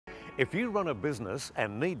If you run a business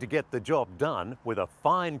and need to get the job done with a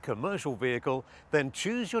fine commercial vehicle, then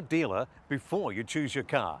choose your dealer before you choose your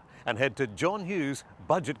car and head to John Hughes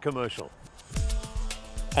Budget Commercial.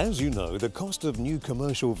 As you know, the cost of new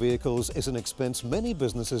commercial vehicles is an expense many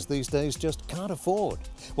businesses these days just can't afford.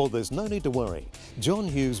 Well, there's no need to worry. John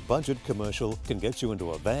Hughes Budget Commercial can get you into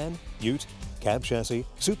a van, ute, cab chassis,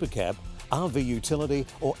 super cab, RV utility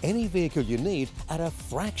or any vehicle you need at a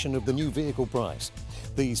fraction of the new vehicle price.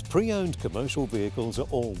 These pre-owned commercial vehicles are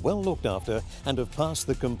all well looked after and have passed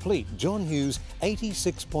the complete John Hughes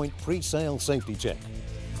 86-point pre-sale safety check.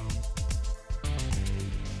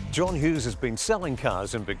 John Hughes has been selling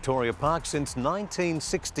cars in Victoria Park since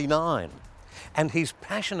 1969. And he's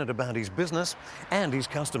passionate about his business and his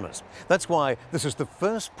customers. That's why this is the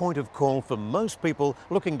first point of call for most people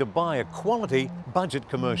looking to buy a quality budget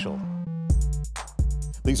commercial.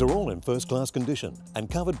 These are all in first-class condition and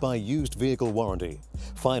covered by used vehicle warranty.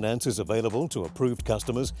 Finance is available to approved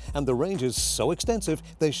customers and the range is so extensive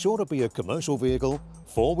there's sure to be a commercial vehicle,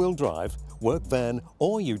 four-wheel drive, work van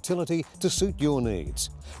or utility to suit your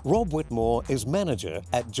needs. Rob Whitmore is manager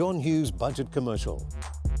at John Hughes Budget Commercial.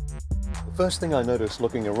 The first thing I noticed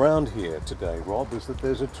looking around here today, Rob, is that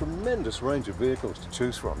there's a tremendous range of vehicles to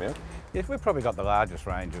choose from, yeah? Yes, we've probably got the largest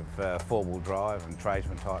range of four-wheel drive and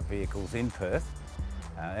tradesman type vehicles in Perth.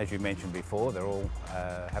 As you mentioned before, they all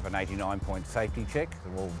have an 89-point safety check.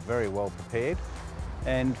 They're all very well prepared.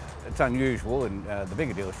 And it's unusual in the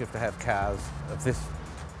bigger dealerships to have cars of this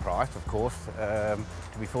price, of course, to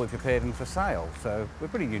be fully prepared and for sale. So we're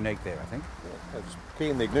pretty unique there, I think. Yeah, just key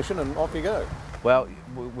in the ignition and off you go. Well,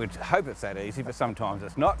 we'd hope it's that easy, but sometimes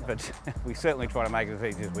it's not. But we certainly try to make it as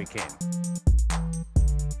easy as we can.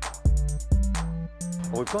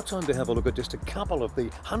 Well, we've got time to have a look at just a couple of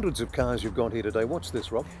the hundreds of cars you've got here today. What's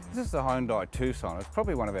this, Rob? This is the Hyundai Tucson. It's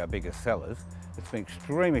probably one of our biggest sellers. It's been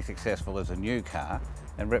extremely successful as a new car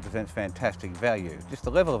and represents fantastic value. Just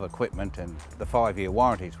the level of equipment and the 5-year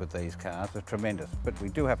warranties with these cars are tremendous. But we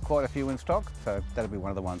do have quite a few in stock, so that'll be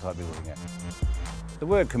one of the ones I'd be looking at. The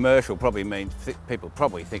word commercial probably means, people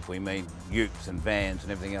probably think we mean utes and vans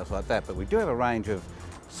and everything else like that, but we do have a range of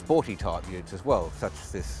sporty type utes as well, such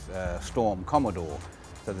as this Storm Commodore.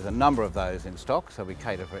 So there's a number of those in stock, so we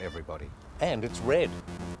cater for everybody. And it's red.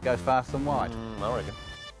 Goes faster than white. I reckon.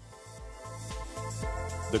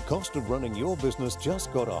 The cost of running your business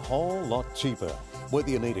just got a whole lot cheaper.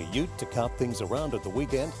 Whether you need a ute to cart things around at the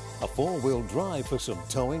weekend, a four-wheel drive for some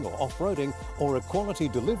towing or off-roading, or a quality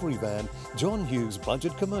delivery van, John Hughes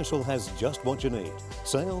Budget Commercial has just what you need.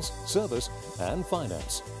 Sales, service and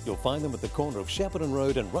finance. You'll find them at the corner of Shepparton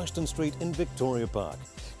Road and Rushton Street in Victoria Park.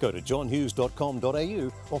 Go to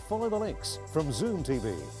johnhughes.com.au or follow the links from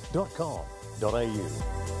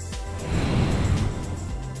zoomtv.com.au.